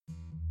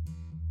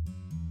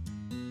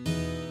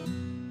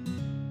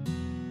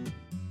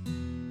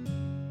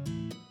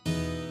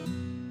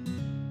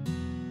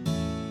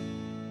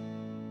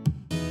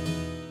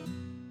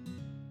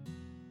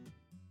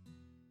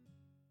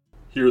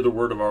Hear the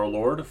word of our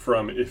Lord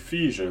from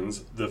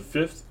Ephesians, the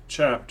 5th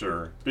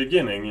chapter,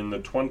 beginning in the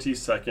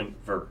 22nd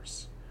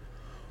verse.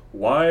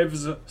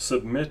 Wives,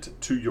 submit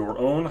to your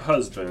own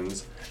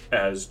husbands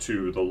as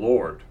to the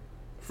Lord.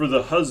 For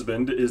the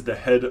husband is the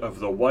head of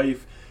the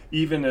wife,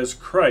 even as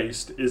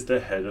Christ is the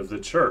head of the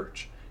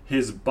church,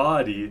 his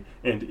body,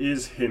 and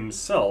is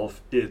himself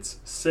its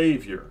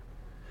Savior.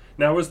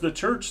 Now as the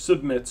church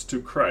submits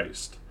to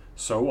Christ,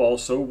 so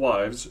also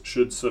wives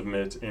should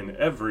submit in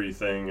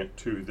everything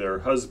to their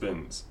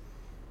husbands.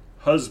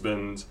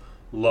 Husbands,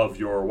 love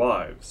your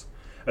wives,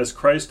 as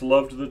Christ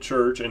loved the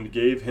church and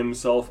gave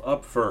himself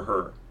up for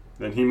her,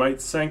 that he might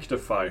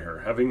sanctify her,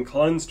 having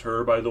cleansed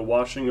her by the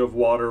washing of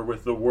water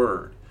with the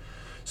word,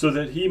 so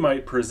that he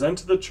might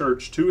present the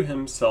church to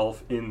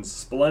himself in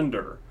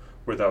splendor,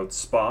 without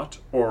spot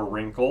or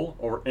wrinkle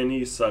or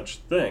any such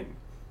thing,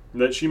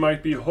 that she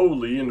might be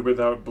holy and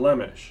without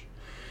blemish.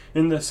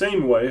 In the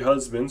same way,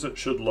 husbands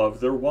should love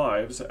their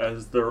wives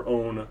as their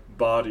own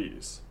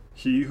bodies.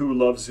 He who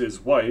loves his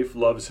wife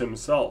loves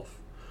himself.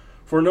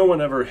 For no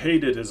one ever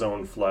hated his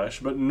own flesh,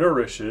 but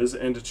nourishes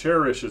and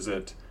cherishes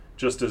it,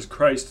 just as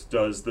Christ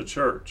does the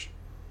church,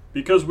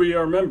 because we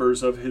are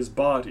members of his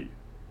body.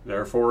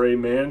 Therefore a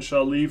man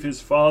shall leave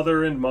his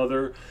father and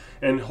mother,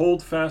 and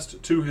hold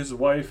fast to his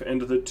wife,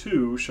 and the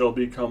two shall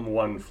become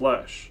one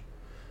flesh.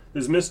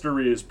 This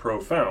mystery is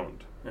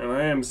profound, and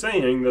I am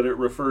saying that it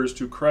refers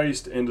to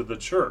Christ and the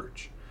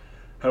church.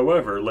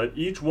 However, let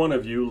each one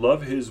of you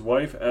love his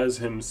wife as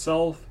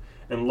himself,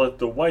 and let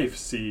the wife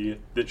see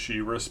that she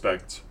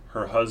respects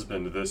her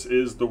husband. This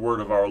is the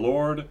word of our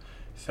Lord.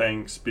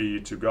 Thanks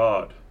be to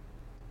God.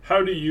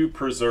 How do you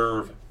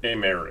preserve a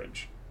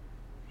marriage?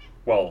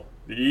 Well,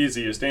 the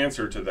easiest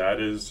answer to that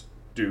is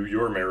do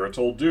your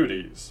marital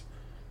duties.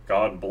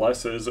 God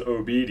blesses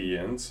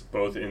obedience,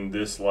 both in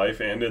this life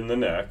and in the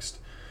next.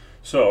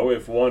 So,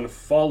 if one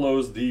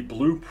follows the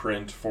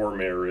blueprint for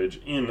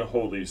marriage in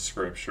Holy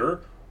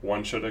Scripture,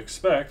 one should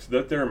expect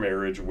that their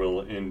marriage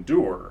will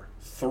endure,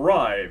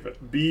 thrive,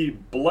 be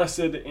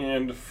blessed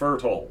and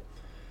fertile.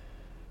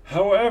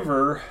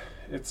 However,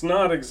 it's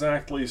not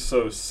exactly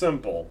so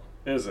simple,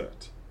 is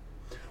it?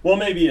 Well,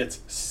 maybe it's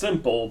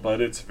simple,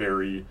 but it's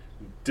very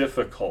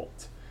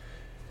difficult.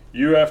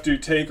 You have to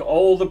take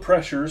all the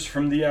pressures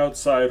from the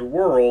outside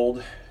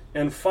world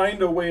and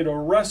find a way to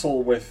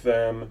wrestle with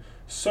them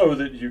so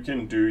that you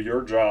can do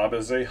your job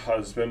as a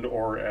husband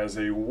or as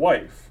a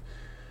wife.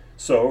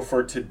 So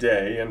for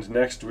today and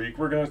next week,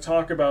 we're going to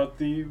talk about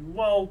the,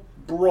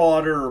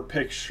 broader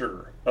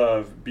picture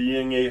of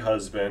being a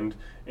husband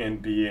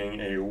and being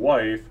a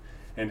wife,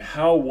 and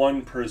how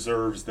one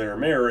preserves their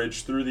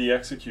marriage through the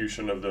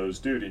execution of those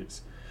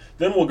duties.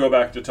 Then we'll go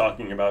back to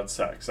talking about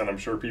sex, and I'm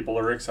sure people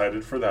are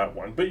excited for that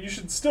one, but you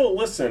should still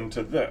listen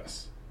to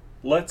this.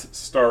 Let's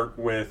start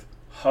with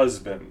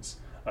husbands.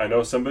 I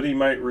know somebody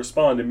might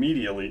respond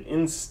immediately,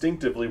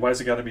 instinctively, why's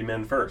it got to be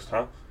men first,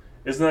 huh?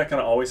 Isn't that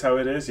kind of always how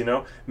it is,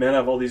 Men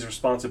have all these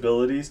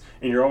responsibilities,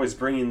 and you're always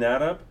bringing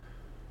that up?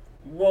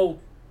 Well,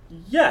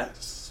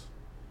 yes.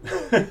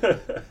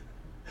 The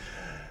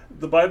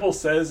Bible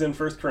says in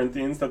 1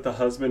 Corinthians that the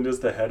husband is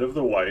the head of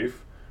the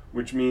wife,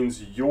 which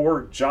means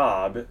your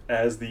job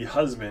as the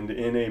husband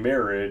in a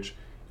marriage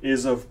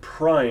is of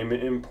prime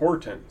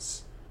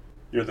importance.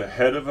 You're the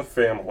head of a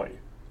family,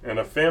 and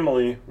a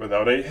family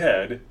without a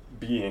head,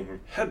 being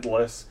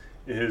headless,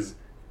 is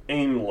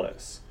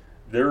aimless.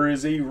 There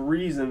is a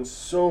reason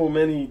so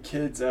many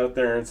kids out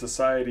there in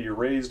society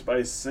raised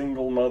by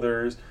single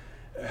mothers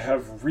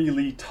have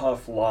really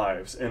tough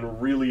lives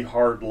and really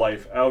hard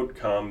life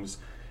outcomes,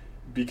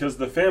 because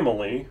the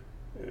family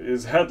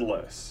is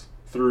headless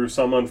through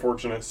some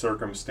unfortunate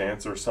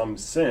circumstance or some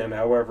sin,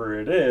 however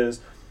it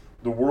is.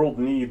 The world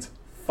needs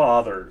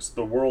fathers.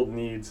 The world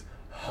needs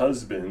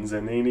husbands,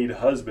 and they need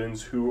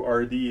husbands who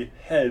are the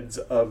heads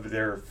of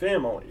their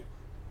family.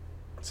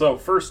 So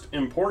first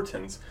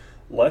importance,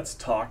 let's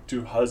talk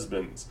to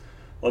husbands.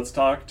 Let's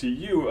talk to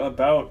you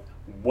about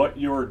what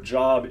your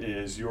job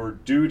is, your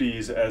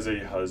duties as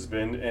a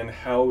husband, and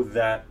how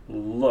that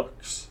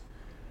looks.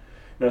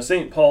 Now,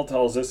 St. Paul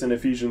tells us in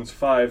Ephesians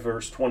 5,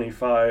 verse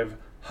 25,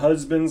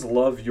 husbands,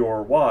 love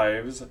your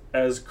wives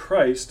as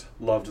Christ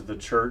loved the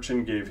church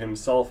and gave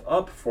himself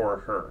up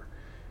for her.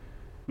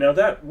 Now,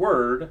 that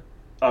word,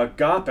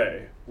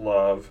 agape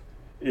love,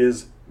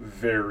 is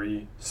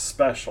very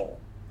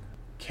special.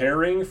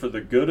 Caring for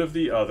the good of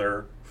the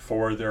other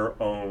for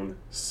their own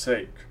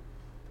sake.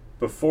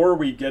 Before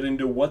we get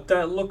into what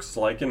that looks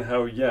like and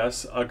how,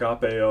 yes,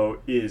 agapeo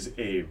is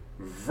a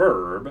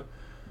verb,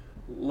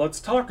 let's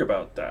talk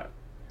about that.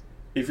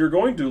 If you're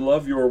going to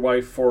love your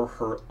wife for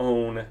her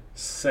own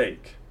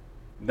sake,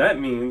 that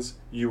means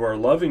you are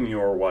loving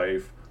your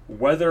wife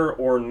whether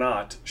or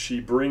not she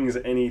brings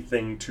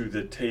anything to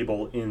the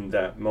table in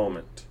that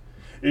moment.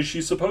 Is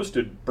she supposed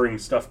to bring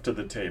stuff to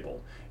the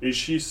table? Is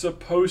she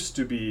supposed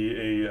to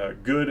be a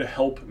good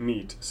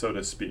helpmeet, so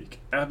to speak?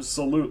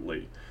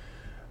 Absolutely.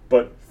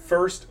 But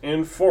first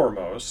and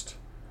foremost,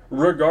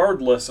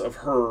 regardless of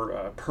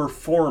her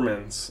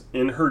performance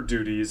in her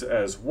duties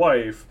as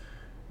wife,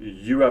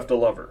 you have to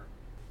love her.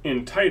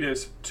 In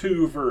Titus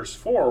 2, verse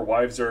 4,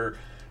 wives are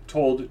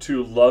told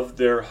to love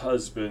their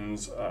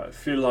husbands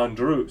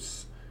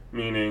philandrus,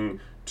 meaning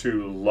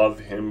to love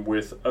him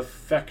with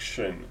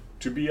affection,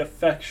 to be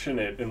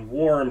affectionate and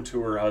warm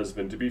to her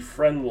husband, to be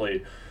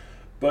friendly.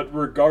 But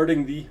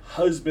regarding the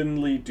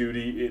husbandly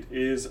duty, it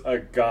is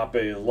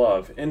agape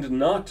love, and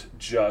not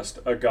just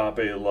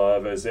agape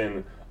love as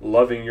in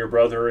loving your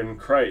brother in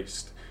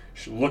Christ,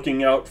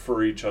 looking out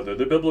for each other.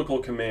 The biblical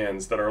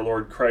commands that our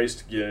Lord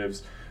Christ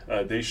gives,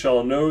 they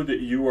shall know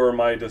that you are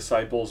my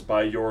disciples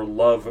by your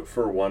love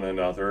for one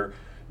another.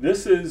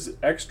 This is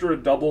extra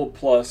double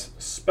plus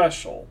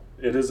special.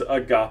 It is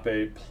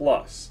agape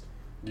plus.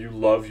 You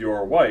love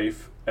your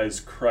wife as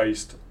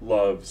Christ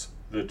loves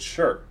the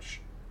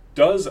church.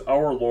 Does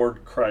our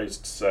Lord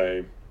Christ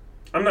say,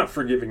 I'm not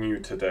forgiving you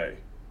today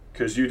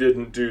because you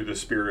didn't do the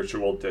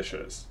spiritual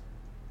dishes?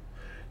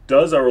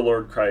 Does our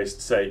Lord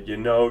Christ say,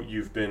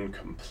 you've been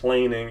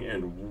complaining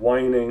and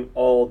whining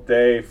all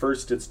day.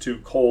 First it's too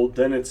cold,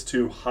 then it's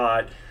too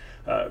hot.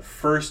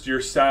 First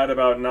you're sad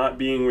about not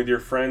being with your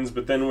friends,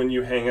 but then when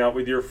you hang out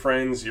with your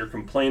friends, you're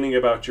complaining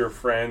about your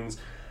friends.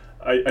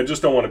 I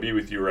just don't want to be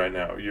with you right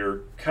now.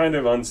 You're kind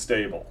of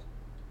unstable.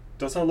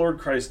 Does our Lord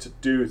Christ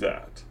do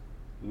that?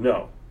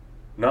 No,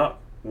 not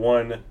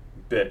one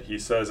bit. He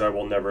says, I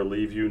will never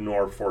leave you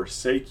nor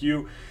forsake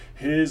you.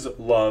 His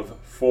love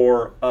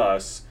for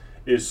us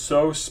is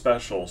so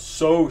special,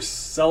 so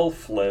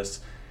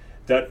selfless,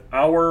 that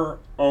our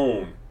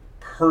own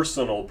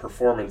personal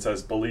performance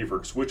as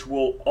believers, which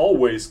will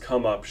always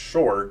come up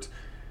short,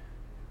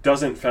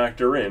 doesn't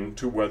factor in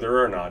to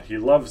whether or not he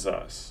loves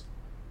us.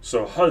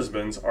 So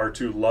husbands are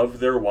to love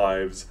their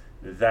wives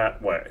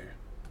that way.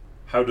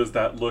 How does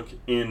that look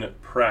in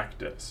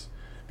practice?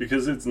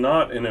 Because it's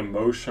not an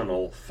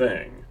emotional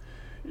thing.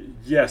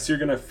 Yes, you're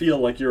going to feel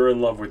like you're in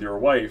love with your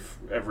wife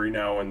every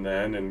now and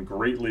then, and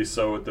greatly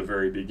so at the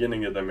very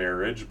beginning of the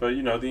marriage, but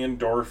the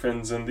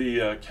endorphins and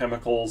the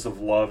chemicals of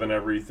love and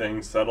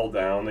everything settle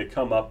down. They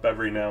come up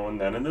every now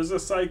and then, and there's a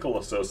cycle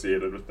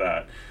associated with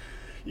that.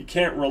 You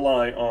can't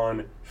rely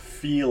on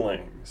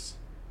feelings,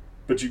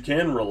 but you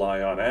can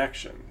rely on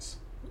actions,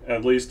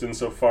 at least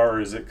insofar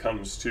as it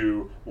comes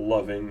to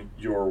loving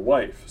your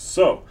wife.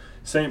 So,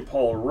 St.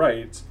 Paul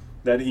writes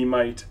that he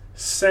might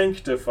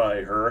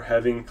sanctify her,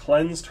 having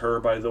cleansed her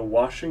by the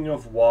washing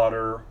of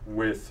water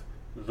with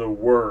the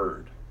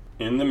word.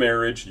 In the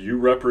marriage, you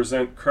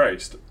represent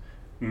Christ.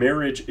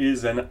 Marriage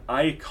is an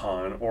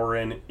icon or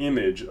an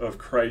image of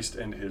Christ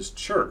and his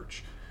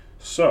church.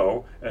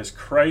 So, as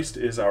Christ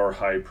is our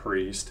high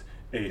priest,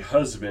 a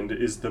husband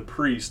is the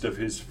priest of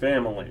his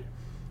family.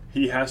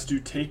 He has to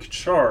take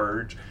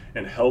charge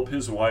and help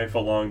his wife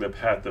along the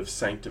path of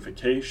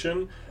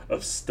sanctification,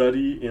 of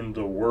study in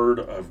the Word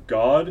of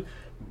God,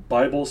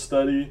 Bible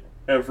study,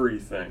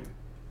 everything.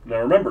 Now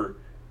remember,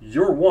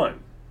 you're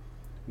one.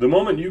 The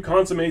moment you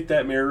consummate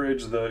that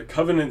marriage, the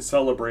covenant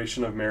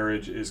celebration of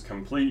marriage is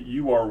complete.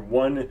 You are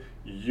one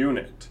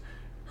unit.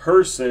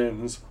 Her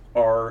sins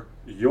are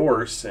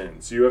your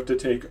sins. You have to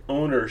take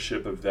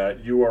ownership of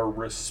that. You are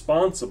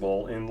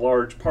responsible in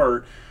large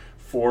part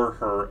for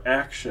her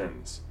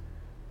actions.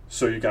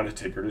 So you got to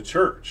take her to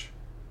church.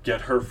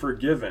 Get her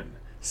forgiven.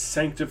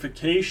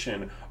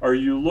 Sanctification. Are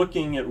you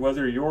looking at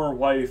whether your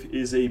wife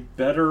is a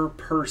better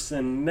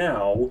person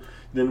now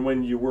than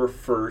when you were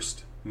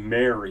first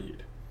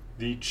married?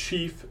 The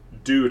chief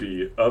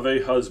duty of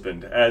a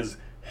husband as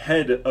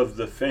head of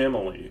the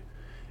family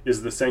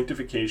is the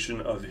sanctification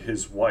of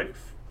his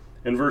wife.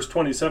 In verse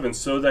 27,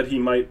 so that he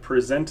might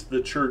present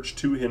the church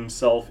to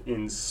himself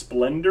in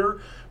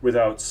splendor,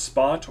 without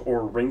spot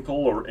or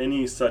wrinkle or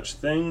any such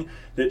thing,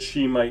 that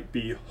she might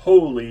be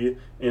holy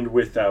and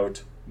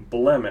without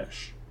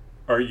blemish.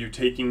 Are you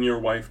taking your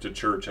wife to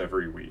church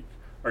every week?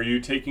 Are you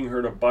taking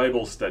her to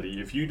Bible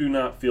study? If you do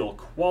not feel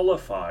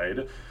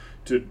qualified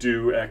to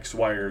do X,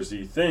 Y, or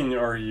Z thing,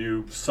 are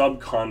you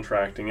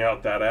subcontracting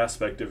out that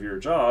aspect of your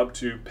job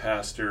to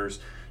pastors,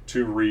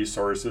 to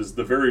resources?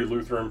 The Very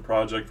Lutheran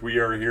Project, we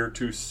are here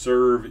to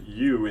serve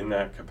you in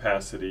that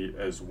capacity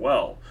as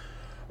well.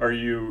 Are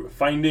you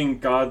finding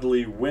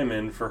godly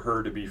women for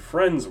her to be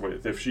friends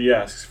with if she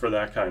asks for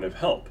that kind of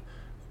help?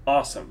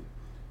 Awesome.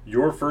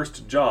 Your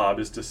first job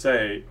is to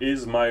say,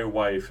 is my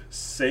wife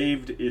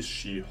saved? Is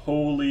she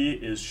holy?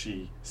 Is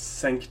she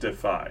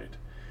sanctified?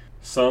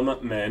 Some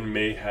men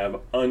may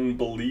have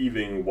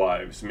unbelieving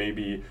wives.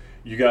 Maybe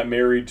you got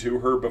married to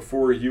her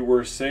before you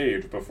were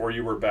saved, before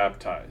you were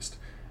baptized.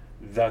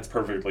 That's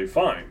perfectly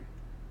fine.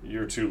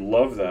 You're to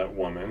love that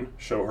woman,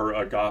 show her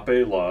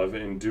agape love,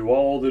 and do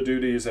all the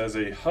duties as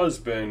a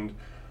husband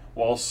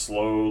while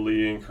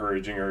slowly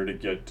encouraging her to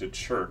get to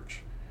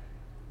church.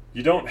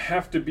 You don't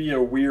have to be a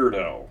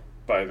weirdo,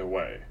 by the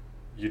way.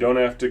 You don't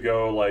have to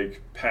go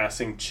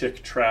passing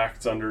chick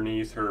tracts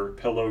underneath her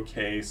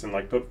pillowcase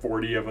and put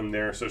 40 of them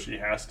there so she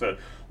has to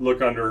look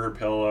under her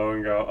pillow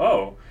and go,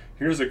 oh,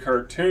 here's a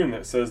cartoon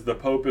that says the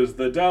Pope is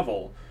the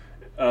devil.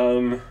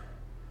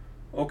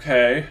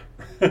 Okay.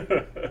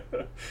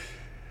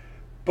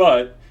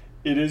 But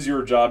It is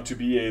your job to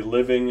be a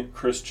living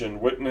Christian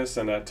witness,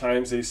 and at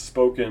times a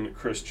spoken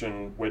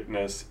Christian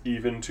witness,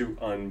 even to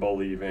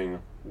unbelieving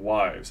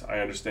wives. I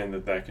understand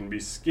that that can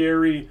be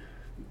scary.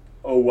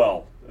 Oh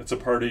well, it's a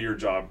part of your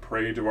job.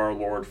 Pray to our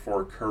Lord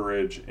for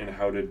courage in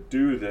how to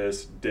do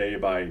this day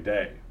by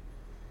day.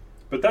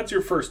 But that's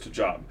your first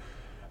job.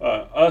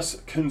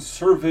 Us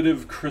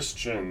conservative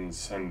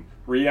Christians and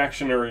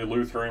reactionary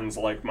Lutherans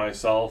like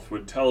myself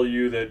would tell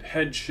you that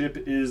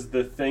headship is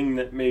the thing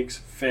that makes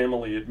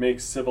family, it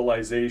makes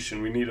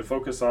civilization. We need to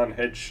focus on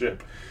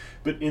headship.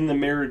 But in the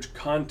marriage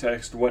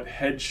context, what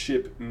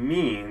headship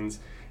means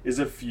is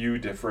a few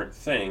different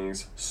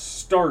things,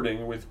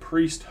 starting with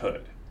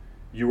priesthood.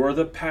 You are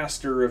the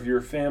pastor of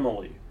your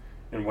family.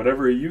 And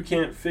whatever you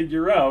can't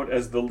figure out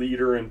as the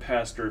leader and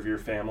pastor of your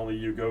family,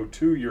 you go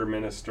to your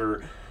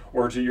minister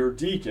or to your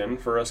deacon,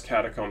 for us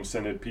catacomb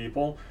synod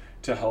people,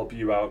 to help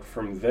you out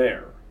from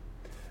there.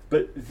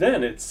 But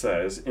then it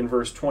says in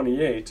verse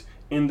 28,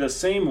 in the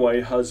same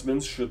way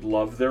husbands should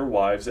love their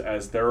wives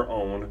as their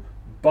own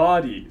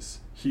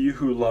bodies. He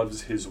who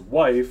loves his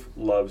wife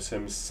loves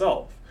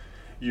himself.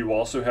 You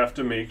also have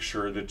to make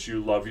sure that you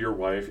love your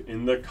wife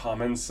in the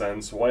common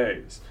sense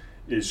ways.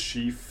 Is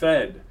she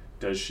fed?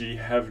 Does she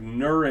have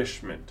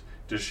nourishment?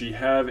 Does she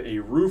have a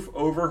roof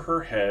over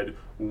her head?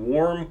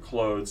 Warm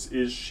clothes?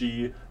 Is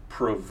she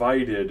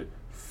provided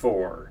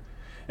for?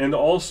 And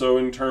also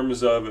in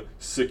terms of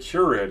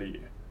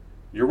security,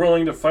 you're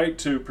willing to fight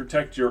to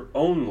protect your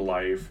own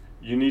life.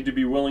 You need to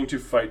be willing to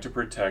fight to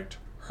protect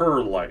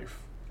her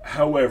life.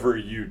 However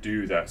you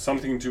do that,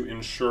 something to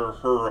ensure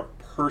her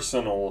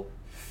personal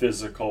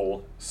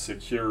physical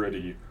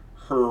security,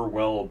 her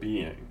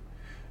well-being.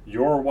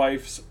 Your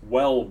wife's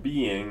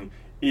well-being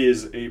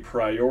is a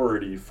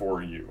priority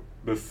for you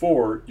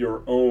before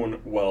your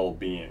own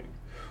well-being.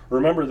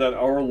 Remember that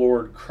our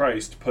Lord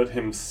Christ put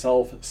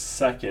himself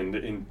second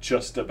in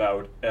just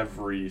about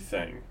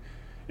everything.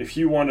 If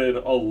he wanted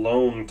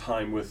alone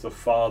time with the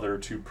Father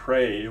to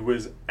pray, it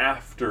was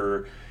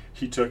after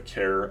he took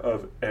care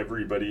of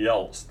everybody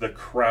else, the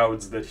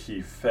crowds that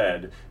he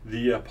fed,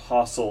 the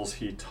apostles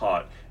he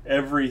taught.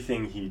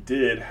 Everything he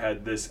did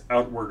had this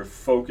outward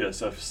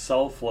focus of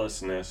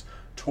selflessness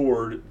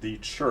toward the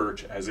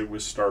church as it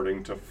was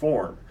starting to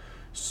form.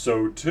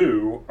 So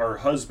too are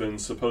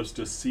husbands supposed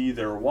to see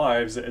their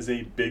wives as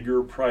a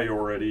bigger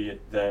priority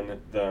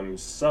than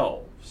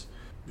themselves.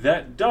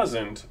 That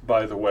doesn't,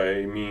 by the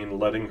way, mean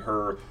letting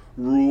her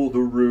rule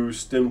the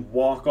roost and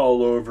walk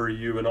all over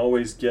you and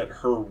always get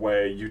her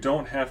way. You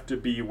don't have to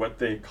be what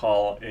they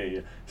call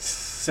a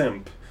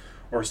simp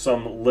or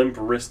some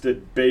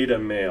limp-wristed beta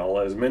male,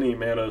 as many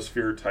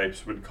manosphere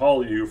types would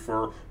call you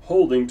for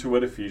holding to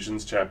what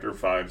Ephesians chapter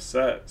 5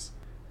 says.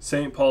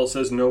 St. Paul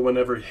says no one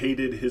ever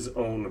hated his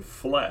own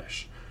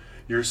flesh.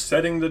 You're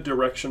setting the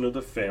direction of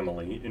the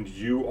family, and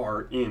you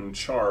are in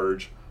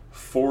charge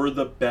for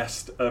the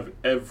best of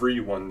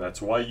everyone.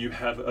 That's why you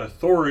have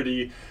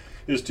authority,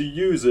 is to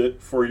use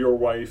it for your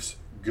wife's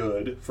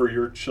good, for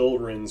your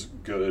children's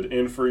good,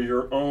 and for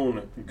your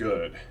own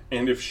good.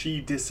 And if she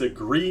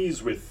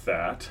disagrees with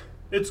that,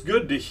 it's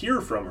good to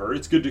hear from her.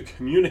 It's good to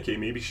communicate.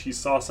 Maybe she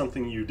saw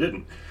something you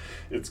didn't.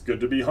 It's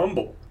good to be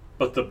humble.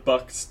 But the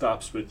buck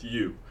stops with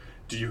you.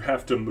 Do you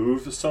have to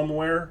move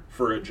somewhere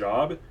for a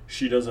job?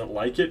 She doesn't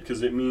like it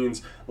because it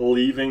means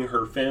leaving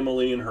her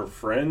family and her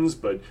friends,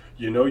 but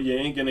you know you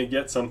ain't going to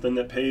get something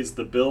that pays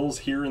the bills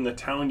here in the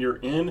town you're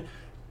in.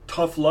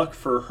 Tough luck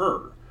for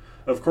her.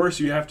 Of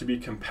course, you have to be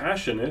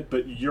compassionate,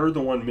 but you're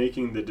the one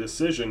making the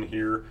decision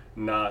here,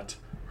 not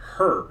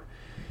her.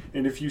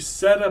 And if you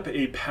set up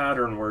a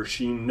pattern where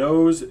she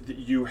knows that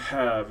you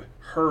have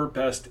her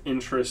best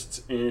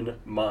interests in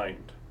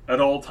mind at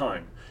all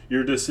time,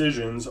 your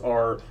decisions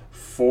are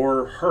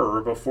for her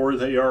before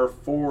they are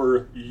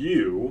for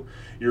you,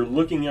 you're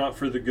looking out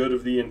for the good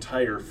of the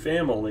entire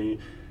family,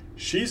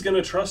 she's going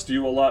to trust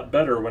you a lot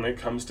better when it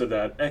comes to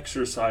that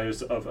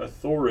exercise of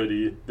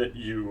authority that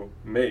you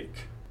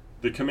make.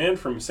 The command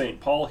from St.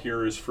 Paul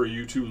here is for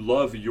you to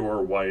love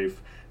your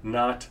wife,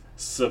 not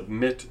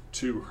submit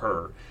to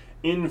her.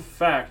 In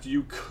fact,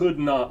 you could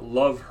not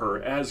love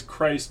her as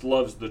Christ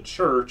loves the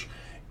church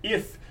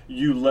if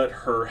you let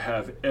her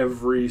have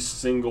every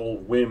single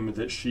whim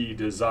that she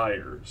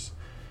desires.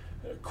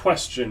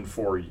 Question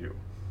for you.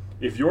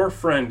 If your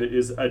friend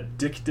is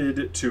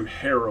addicted to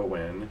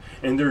heroin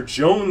and they're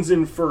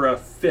jonesing for a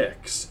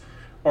fix,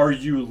 are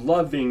you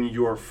loving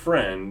your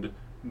friend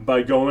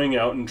by going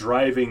out and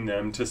driving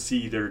them to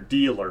see their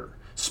dealer,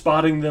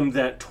 spotting them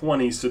that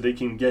 20 so they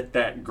can get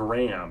that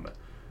gram?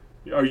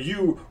 Are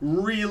you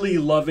really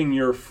loving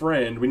your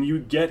friend when you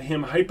get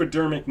him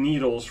hypodermic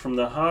needles from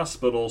the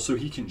hospital so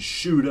he can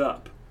shoot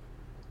up?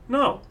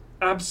 No,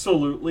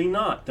 absolutely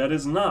not. That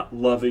is not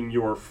loving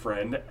your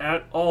friend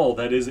at all.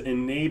 That is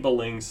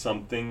enabling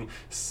something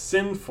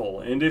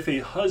sinful. And if a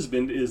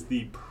husband is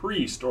the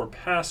priest or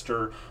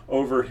pastor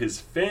over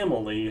his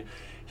family,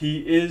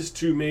 he is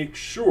to make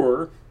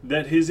sure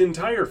that his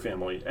entire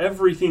family,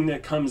 everything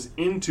that comes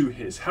into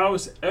his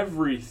house,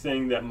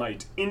 everything that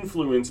might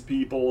influence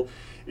people,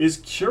 is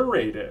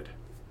curated.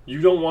 You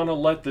don't want to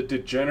let the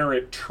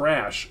degenerate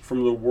trash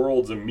from the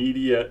world's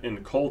media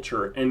and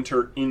culture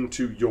enter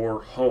into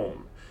your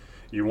home.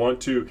 You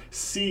want to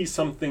see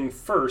something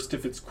first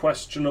if it's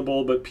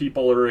questionable, but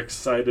people are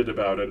excited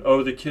about it.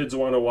 Oh, the kids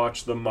want to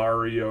watch the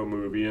Mario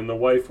movie and the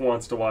wife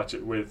wants to watch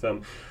it with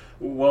them.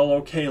 Well,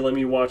 okay, let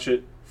me watch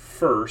it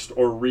first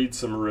or read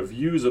some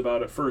reviews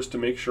about it first to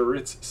make sure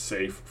it's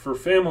safe for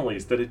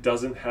families, that it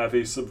doesn't have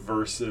a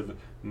subversive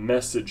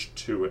message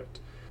to it.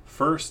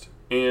 First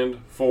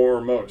and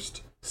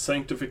foremost,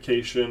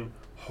 sanctification,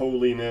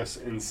 holiness,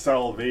 and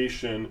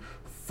salvation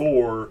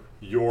for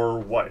your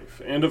wife,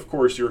 and of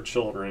course your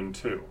children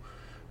too.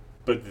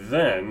 But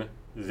then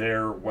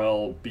their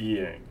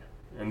well-being.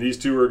 And these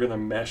two are going to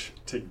mesh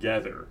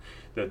together,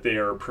 that they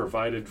are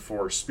provided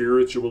for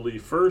spiritually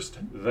first,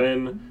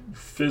 then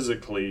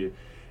physically.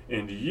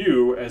 And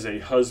you, as a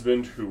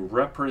husband who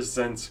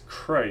represents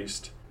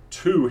Christ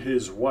to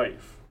his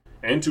wife,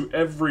 and to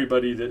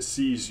everybody that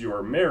sees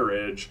your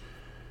marriage,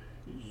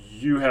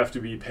 you have to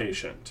be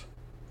patient.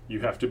 You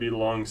have to be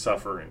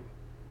long-suffering.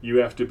 You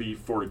have to be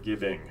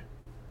forgiving.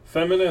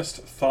 Feminist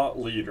thought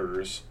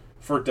leaders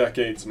for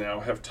decades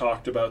now have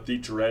talked about the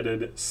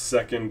dreaded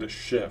second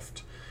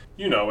shift.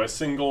 You know, a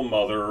single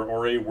mother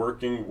or a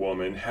working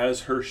woman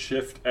has her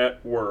shift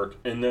at work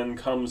and then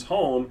comes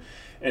home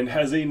and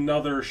has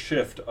another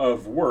shift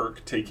of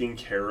work taking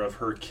care of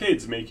her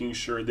kids, making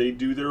sure they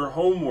do their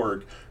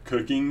homework,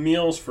 cooking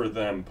meals for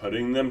them,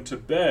 putting them to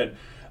bed,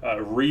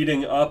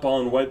 reading up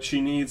on what she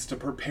needs to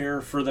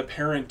prepare for the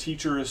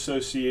parent-teacher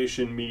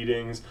association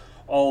meetings,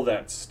 all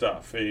that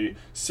stuff. A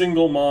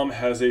single mom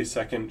has a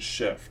second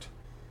shift.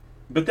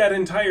 But that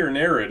entire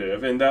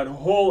narrative and that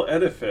whole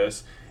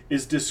edifice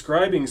is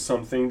describing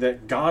something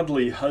that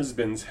godly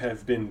husbands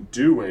have been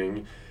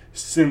doing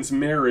since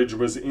marriage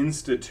was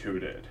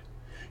instituted.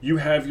 You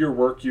have your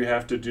work you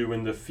have to do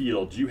in the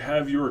field. You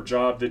have your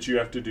job that you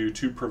have to do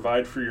to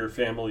provide for your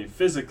family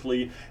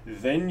physically.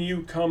 Then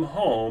you come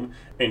home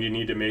and you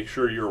need to make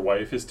sure your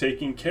wife is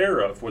taken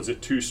care of. Was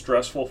it too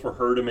stressful for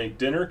her to make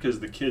dinner because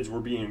the kids were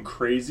being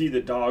crazy?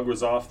 The dog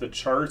was off the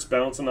charts,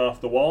 bouncing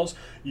off the walls.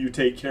 You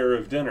take care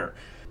of dinner.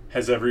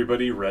 Has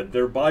everybody read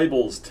their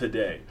Bibles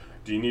today?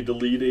 Do you need to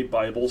lead a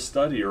Bible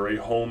study or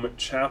a home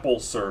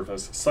chapel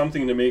service?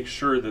 Something to make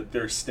sure that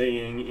they're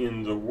staying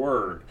in the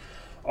Word.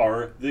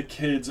 Are the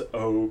kids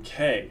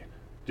okay?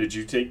 Did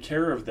you take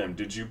care of them?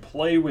 Did you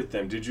play with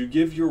them? Did you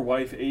give your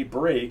wife a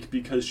break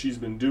because she's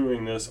been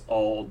doing this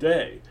all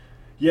day?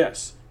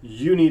 Yes,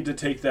 you need to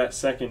take that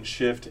second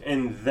shift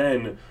and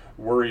then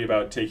worry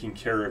about taking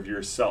care of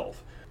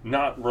yourself.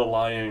 Not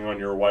relying on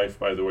your wife,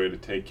 by the way, to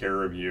take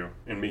care of you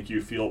and make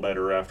you feel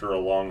better after a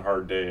long,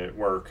 hard day at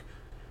work.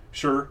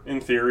 Sure,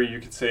 in theory, you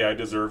could say I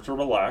deserve to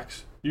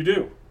relax. You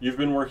do. You've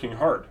been working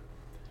hard.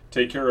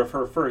 Take care of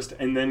her first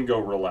and then go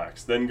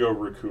relax, then go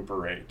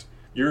recuperate.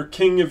 You're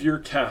king of your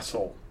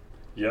castle.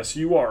 Yes,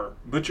 you are,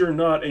 but you're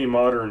not a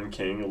modern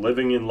king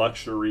living in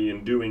luxury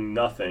and doing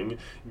nothing,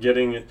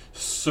 getting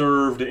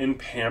served and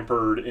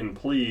pampered and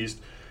pleased.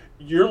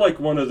 You're like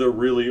one of the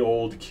really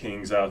old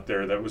kings out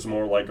there that was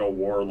more like a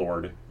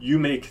warlord. You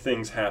make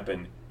things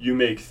happen. You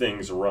make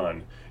things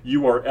run.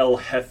 You are El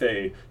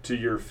Jefe to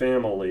your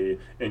family,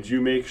 and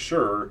you make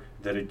sure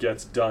that it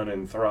gets done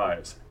and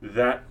thrives.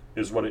 That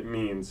is what it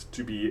means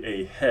to be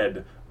a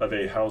head of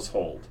a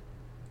household.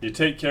 You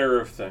take care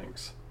of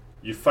things.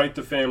 You fight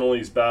the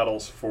family's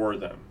battles for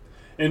them.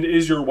 And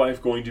is your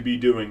wife going to be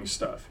doing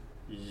stuff?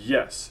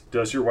 Yes.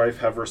 Does your wife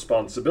have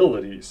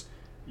responsibilities?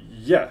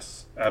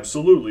 Yes,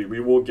 absolutely. We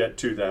will get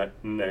to that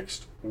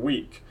next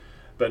week.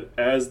 But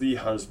as the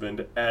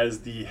husband,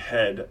 as the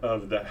head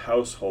of the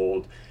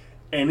household,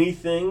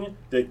 anything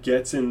that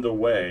gets in the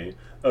way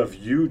of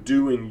you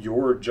doing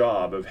your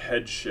job of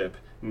headship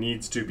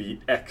needs to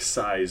be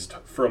excised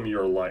from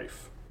your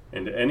life.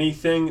 And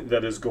anything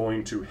that is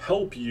going to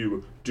help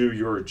you do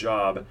your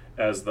job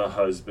as the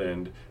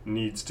husband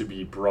needs to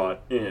be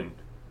brought in.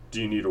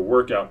 Do you need a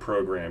workout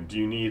program? Do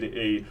you need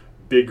a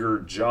bigger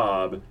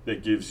job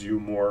that gives you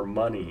more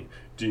money?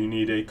 Do you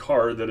need a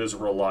car that is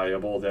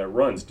reliable, that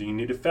runs? Do you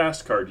need a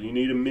fast car? Do you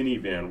need a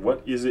minivan?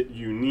 What is it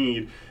you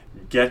need?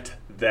 Get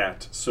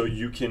that so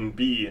you can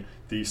be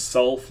the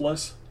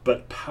selfless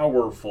but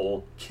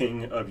powerful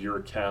king of your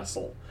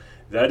castle.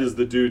 That is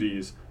the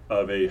duties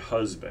of a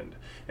husband.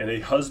 And a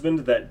husband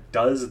that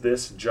does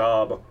this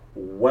job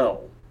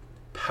well,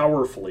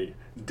 powerfully,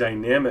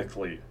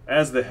 dynamically,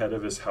 as the head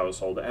of his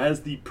household,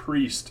 as the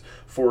priest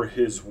for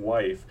his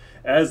wife,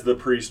 as the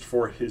priest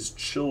for his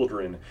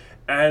children,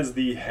 as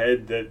the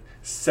head that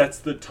sets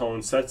the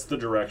tone, sets the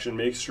direction,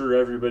 makes sure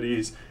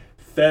everybody's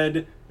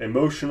fed,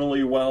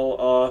 emotionally well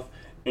off,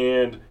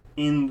 and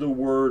in the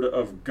Word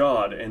of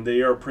God, and they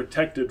are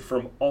protected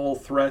from all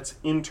threats,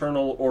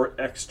 internal or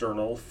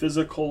external,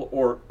 physical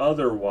or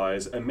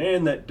otherwise. A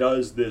man that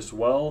does this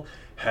well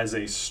has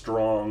a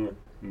strong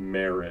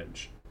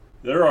marriage.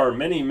 There are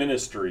many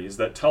ministries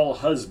that tell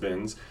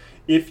husbands,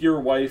 If your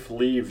wife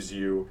leaves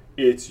you,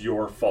 it's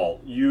your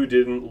fault. You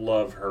didn't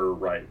love her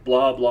right.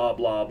 Blah, blah,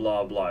 blah,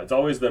 blah, blah. It's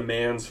always the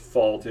man's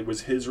fault. It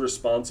was his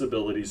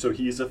responsibility, so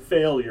he's a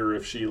failure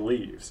if she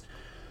leaves.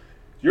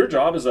 Your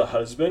job as a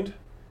husband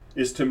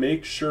is to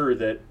make sure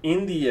that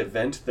in the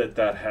event that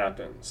that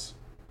happens,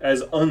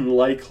 as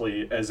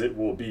unlikely as it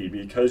will be,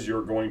 because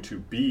you're going to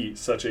be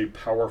such a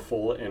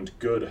powerful and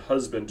good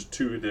husband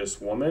to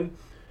this woman,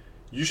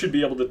 you should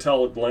be able to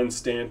tell Glenn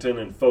Stanton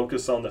and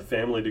focus on the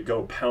family to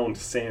go pound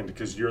sand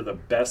because you're the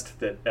best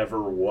that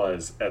ever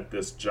was at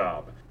this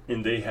job.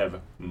 And they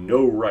have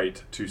no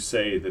right to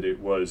say that it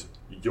was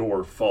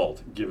your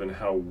fault, given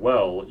how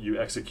well you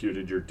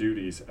executed your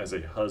duties as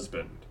a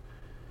husband.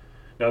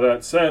 Now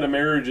that said, a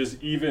marriage is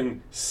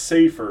even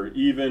safer,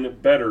 even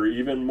better,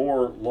 even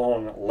more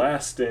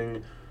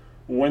long-lasting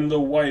when the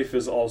wife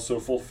is also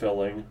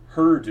fulfilling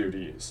her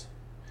duties.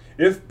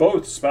 If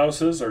both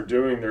spouses are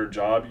doing their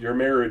job, your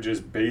marriage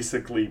is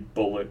basically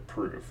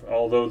bulletproof.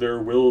 Although there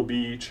will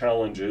be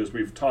challenges,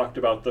 we've talked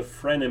about the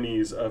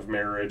frenemies of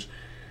marriage,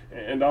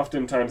 and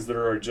oftentimes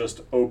there are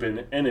just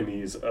open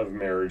enemies of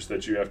marriage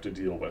that you have to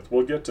deal with.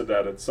 We'll get to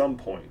that at some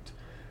point.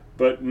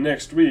 But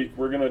next week,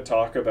 we're going to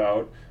talk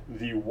about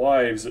the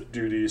wives'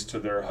 duties to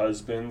their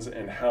husbands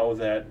and how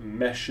that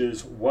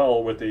meshes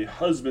well with a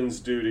husband's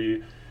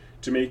duty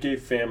to make a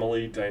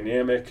family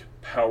dynamic,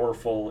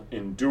 powerful,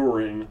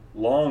 enduring,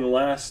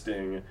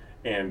 long-lasting,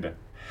 and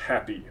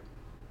happy.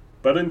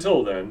 But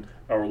until then,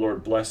 our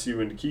Lord bless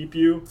you and keep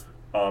you.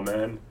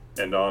 Amen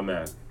and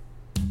amen.